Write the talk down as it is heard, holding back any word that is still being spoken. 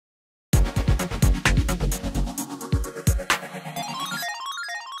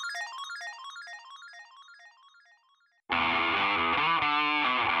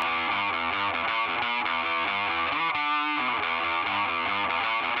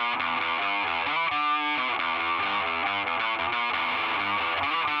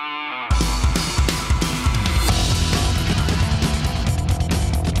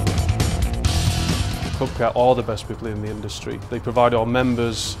Club Car are the best people in the industry. They provide our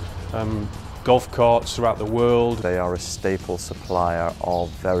members golf carts throughout the world. They are a staple supplier of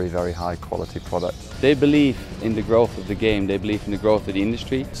very, very high quality products. They believe in the growth of the game, they believe in the growth of the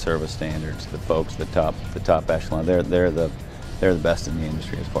industry. Service standards, the folks, the top echelon, they're the best in the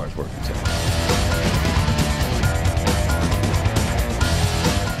industry as far as we're concerned.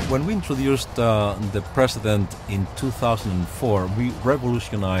 When we introduced the President in 2004, we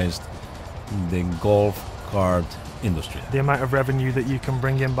revolutionized the golf cart industry. The amount of revenue that you can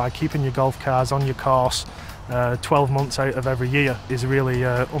bring in by keeping your golf cars on your course 12 months out of every year is really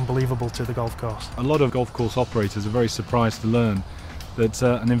unbelievable to the golf course. A lot of golf course operators are very surprised to learn that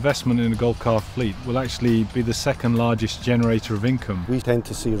an investment in a golf car fleet will actually be the second largest generator of income. We tend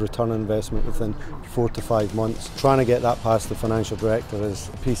to see return on investment within 4 to 5 months. Trying to get that past the financial director is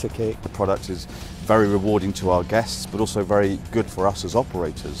a piece of cake. The product is very rewarding to our guests, but also very good for us as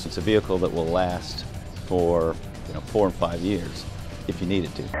operators. It's a vehicle that will last for 4 and 5 years if you need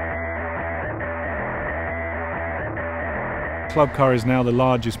it to. Club Car is now the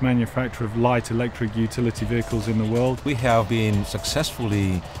largest manufacturer of light electric utility vehicles in the world. We have been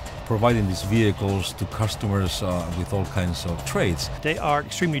successfully providing these vehicles to customers with all kinds of trades. They are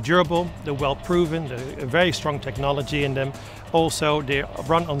extremely durable, they're well proven, they're a very strong technology in them. Also, they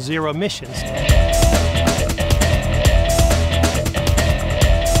run on zero emissions.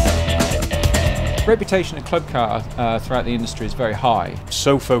 The reputation of Club Car throughout the industry is very high.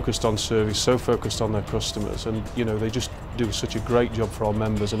 So focused on service, so focused on their customers, and they just do such a great job for our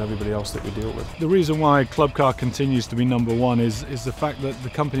members and everybody else that we deal with. The reason why Club Car continues to be #1 is the fact that the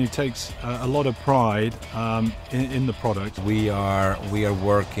company takes a lot of pride in the product. We are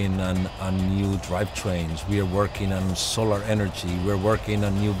working on new drivetrains, we are working on solar energy, we are working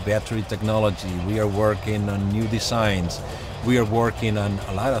on new battery technology, we are working on new designs, we are working on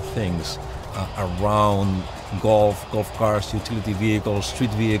a lot of things around golf cars, utility vehicles,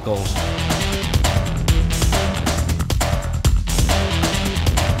 street vehicles.